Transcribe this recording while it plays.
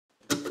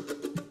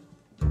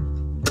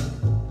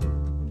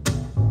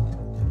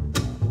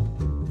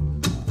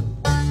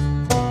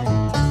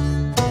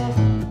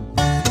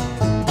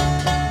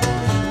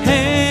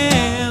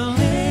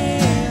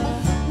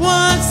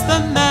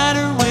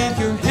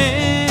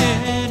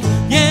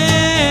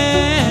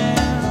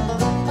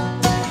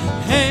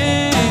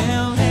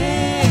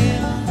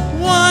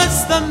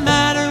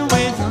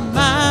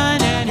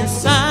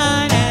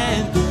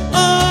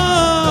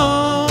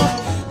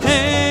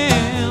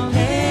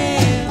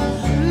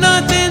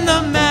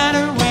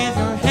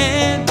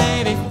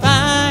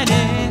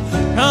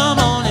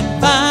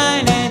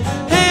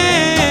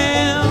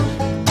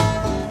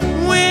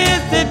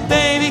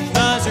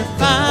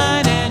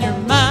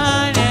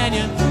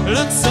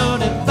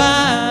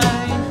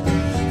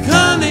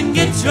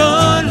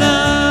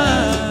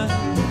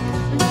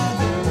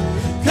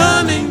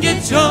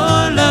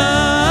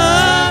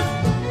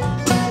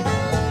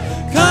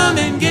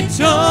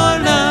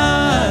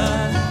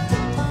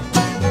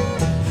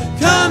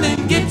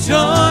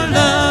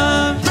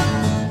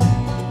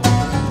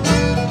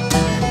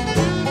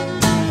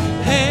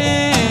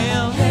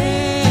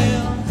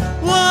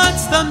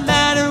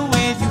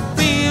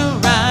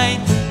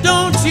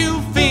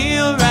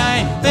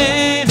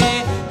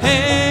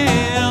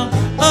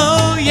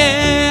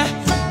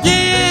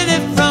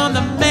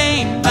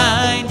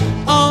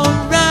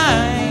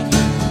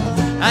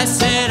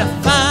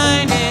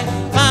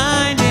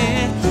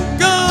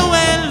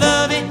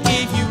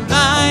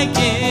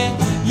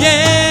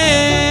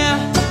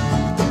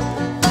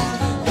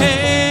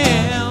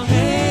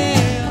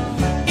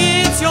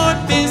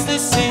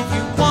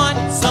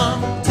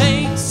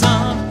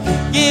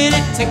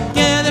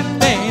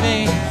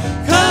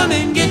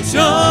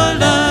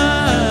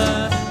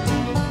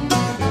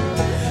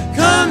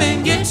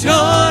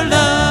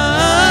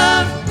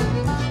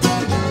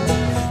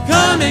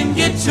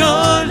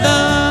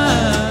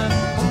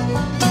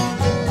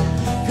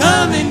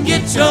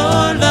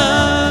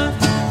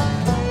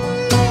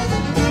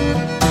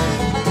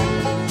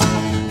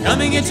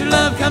get your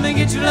love, come and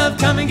get your love,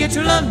 come and get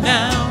your love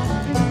now.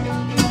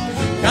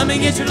 Come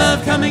and get your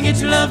love, come and get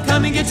your love,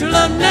 come and get your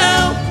love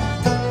now.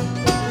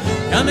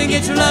 Come and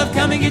get your love,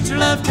 come and get your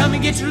love, come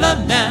and get your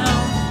love now.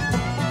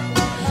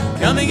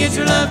 Come and get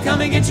your love,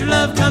 come and get your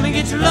love, come and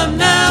get your love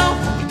now.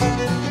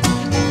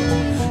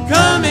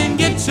 Come and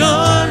get your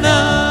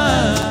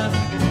love.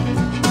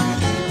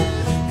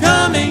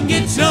 Come and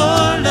get your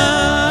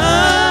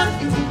love.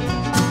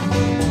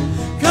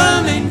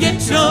 Come and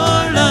get your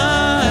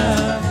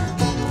love.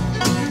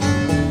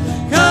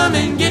 Come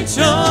and get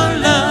your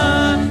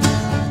love.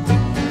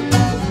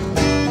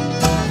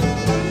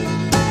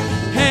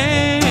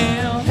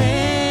 Hail,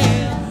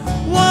 hail,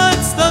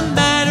 what's the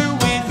matter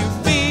with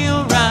you?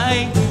 Feel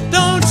right?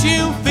 Don't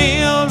you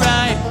feel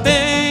right,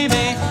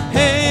 baby?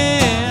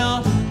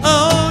 Hail,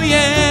 oh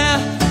yeah,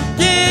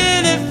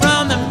 get it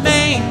from the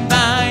main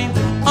vine,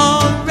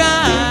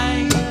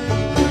 alright.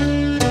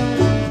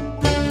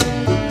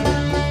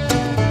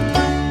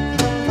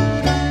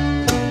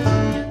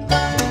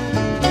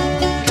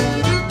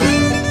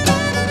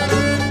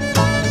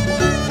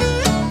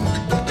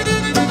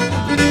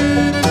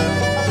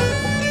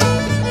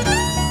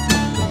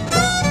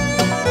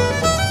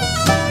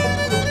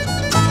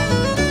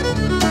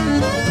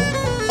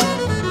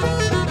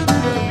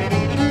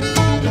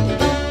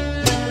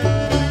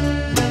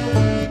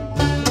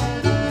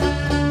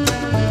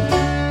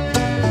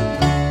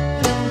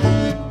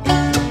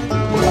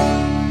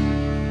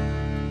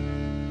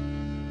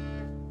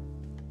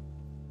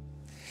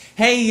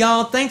 Hey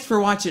y'all, thanks for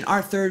watching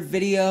our third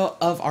video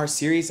of our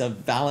series of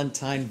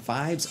Valentine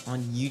Vibes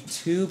on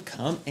YouTube.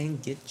 Come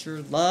and get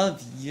your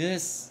love.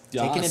 Yes.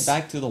 Taking it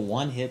back to the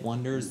one-hit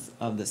wonders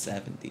of the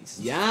 70s.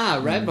 Yeah,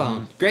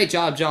 Redbone. Great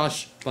job,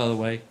 Josh. By the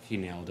way, he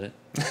nailed it.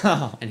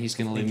 And he's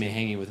going to leave me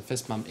hanging with a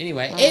fist bump.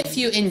 Anyway, if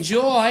you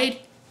enjoyed,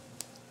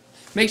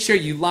 make sure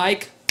you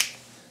like,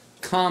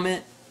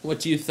 comment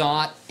what you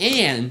thought,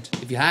 and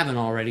if you haven't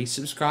already,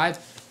 subscribe.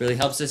 Really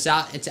helps us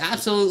out. It's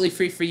absolutely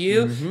free for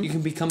you. You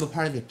can become a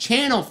part of the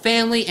channel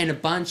family and a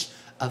bunch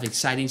of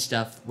exciting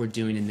stuff we're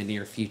doing in the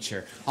near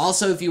future.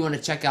 Also, if you want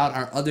to check out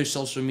our other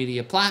social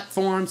media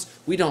platforms,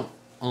 we don't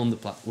own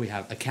the we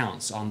have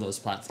accounts on those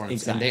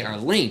platforms, and they are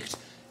linked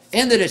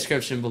in the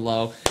description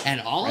below,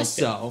 and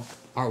also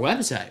our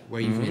website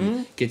where you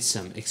can get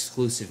some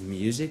exclusive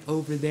music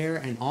over there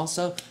and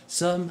also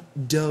some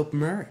dope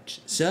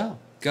merch. So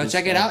go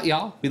check it out,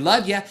 y'all. We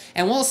love ya,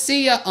 and we'll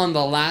see ya on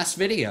the last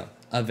video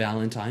of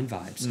Valentine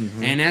Vibes.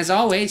 And as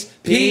always,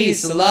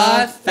 peace,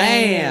 love,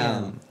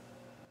 fam!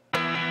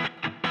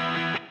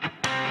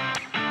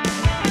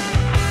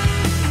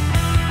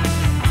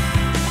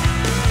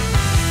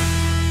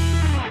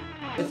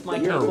 If my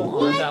cable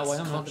on that way,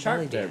 I'm not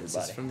sharp to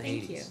everybody. From the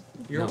 80s.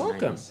 You're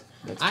welcome.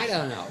 I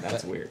don't know.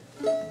 That's weird.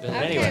 Okay,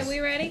 Anyways, we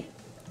ready?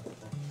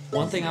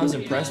 one thing I was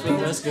impressed with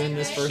us doing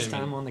this first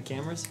time on the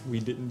cameras, we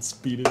didn't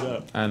speed it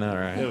up. I know,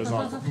 right? It was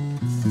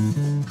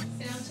awesome.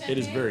 It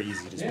is very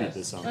easy to speed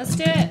this up. Let's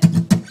do it.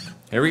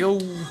 Here we go.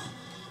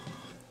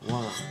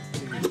 One.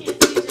 I can't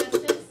do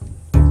justice.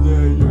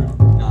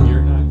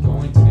 You're not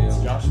going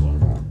to. Joshua.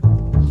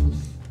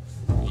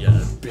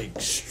 Yeah, big,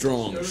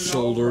 strong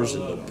shoulders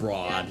and the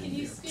broad Can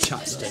you scoot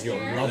chest this and your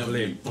chair?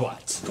 lovely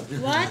butt.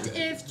 What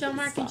if John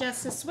Mark and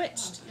Justice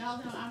switched?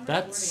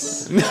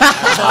 That's. No.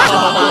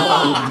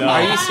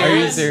 Are you Are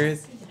you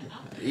serious?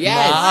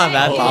 Yes. Ah,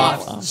 that's What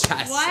awesome.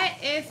 Chest. What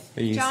if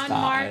You John stop.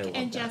 I Mark love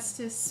and that.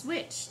 Justice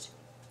switched?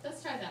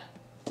 Let's try that.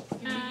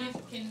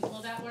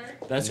 Will that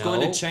work? That's No,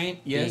 going to change.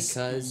 Yes,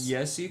 because-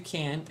 yes, you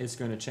can. It's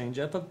going to change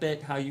up a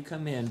bit how you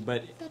come in,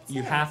 but That's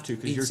you it. have to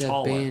because you're It's a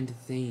taller. band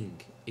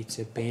thing. It's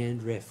a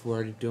band riff.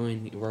 We're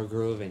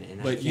grooving,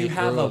 and I But you can't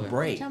have a groove it.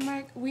 break. John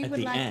Mark, we At would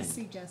the like end. to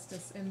see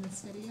Justice in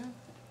this video.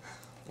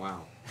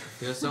 Wow.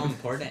 Feels so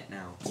important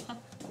now.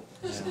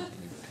 Your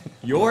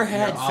You're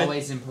head fits.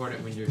 always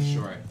important when you're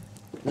short.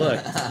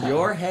 Look,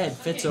 your head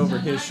fits over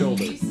John his Mark,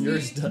 shoulder. can you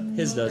Yours, scoot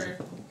his over?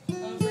 doesn't.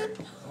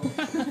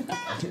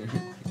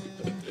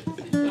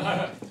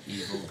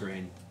 Evil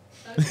grin.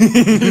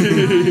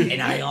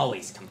 And I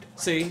always come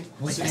to See,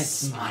 With a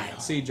smile.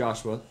 see,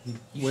 Joshua,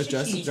 You with should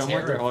Justice be John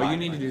Mark, all you terrified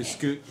need to by do is that.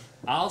 scoot.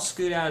 I'll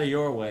scoot out of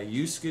your way.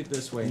 You scoot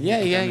this way.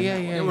 Yeah, yeah, yeah,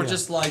 And yeah. we're yeah.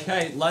 just like,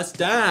 hey, let's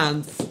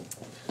dance.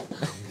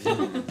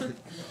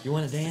 You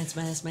want to dance,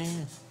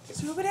 man?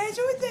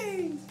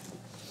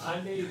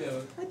 I need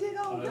a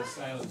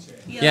silent chair.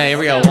 Yeah, here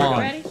we go.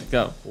 Ready? One,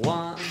 go.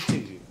 1,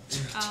 2.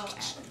 Oh,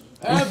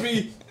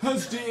 Abby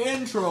has the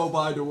intro,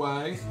 by the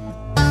way.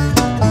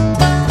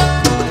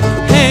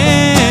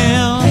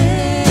 Hail,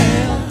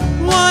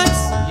 what?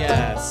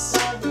 Yes.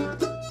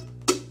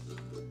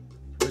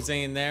 We're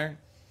singing there.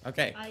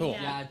 Okay, cool.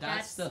 yeah. Yeah,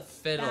 that's the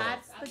fiddle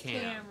That's the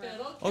cam.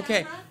 camera.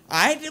 Okay,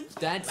 I did.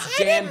 That's I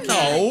jam didn't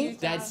cam. know.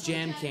 That's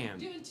jam cam.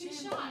 Doing 2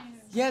 shots.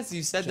 Yes,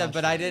 you said that,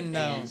 but I didn't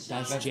know.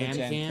 That's the jam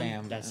jam cam.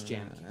 cam. That's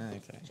jam cam.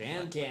 Okay,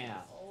 Jam cam.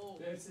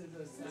 This is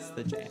a sound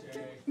the jam.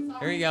 check.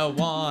 here we go.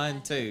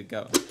 1, 2,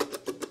 go.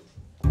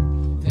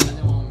 The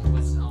other one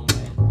was on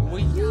it. Will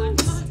you?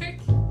 John Mark.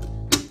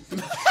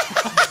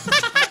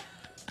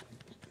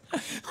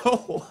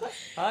 What?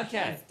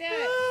 Okay. Let's do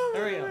it.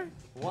 Here we go.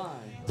 1.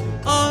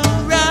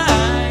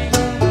 Alright.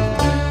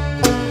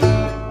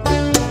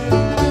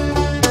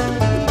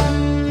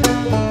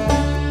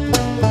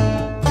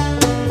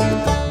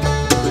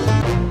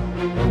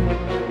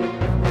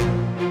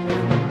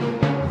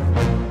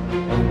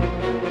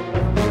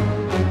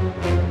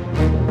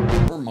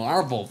 We're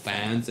Marvel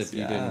fans, if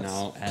you didn't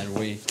know, and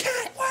we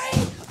can't wait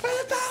for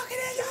the Falcon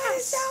and the Winter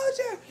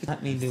Soldier.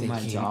 Let me do my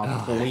Thinking, job,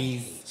 oh,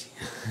 please.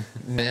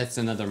 That's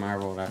another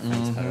Marvel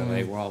reference, by the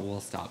way.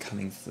 We'll stop.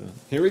 Coming soon.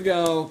 Here we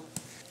go.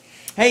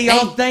 Hey,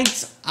 y'all, Hey,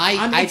 thanks.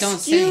 I don't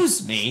say.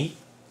 Excuse me.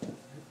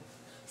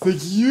 So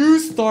you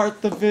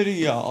start the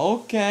video,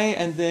 okay,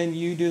 and then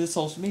you do the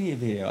social media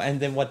video, and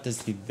then what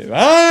does he do?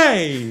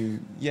 Hey!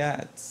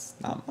 Yeah, it's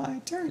not my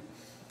turn.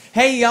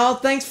 Hey, y'all,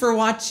 thanks for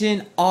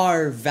watching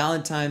our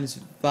Valentine's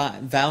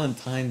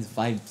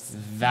Vibes.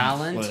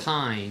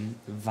 Valentine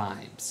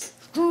Vibes.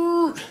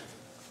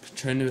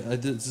 Trying to.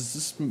 Does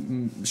this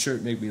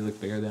shirt make me look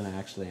bigger than I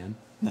actually am?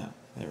 No,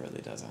 it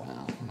really doesn't.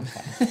 Wow.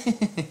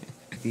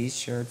 These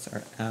shirts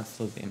are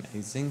absolutely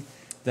amazing.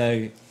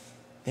 They're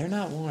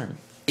not warm.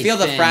 Feel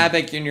the thin.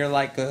 fabric and you're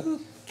like, okay.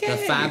 The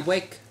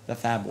Fabwick. The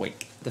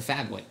fabric. The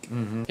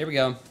Fabwick. Here we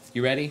go.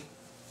 You ready?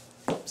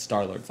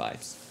 Star-Lord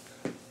vibes.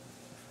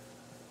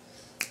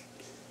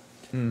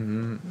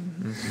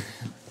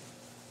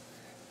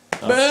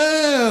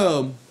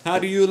 Boom! How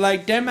do you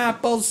like them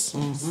apples?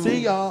 See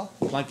y'all.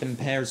 Like them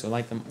pears or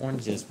like them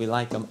oranges. We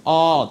like them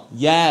all.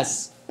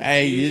 Yes.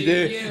 Hey, you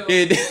do.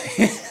 You do.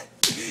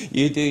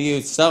 You do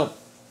you. So,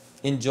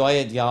 enjoy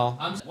it, y'all.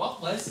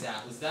 What was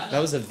that? Was that? That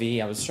was a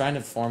V. I was trying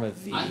to form a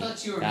V. I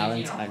thought you were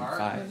Valentine making a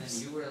heart, and Vibes.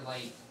 then you were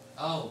like,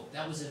 "Oh,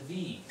 that was a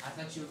V." I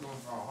thought you were going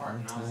for a heart,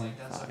 and I was like,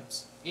 "That's."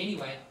 Vibes.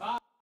 Anyway, bye.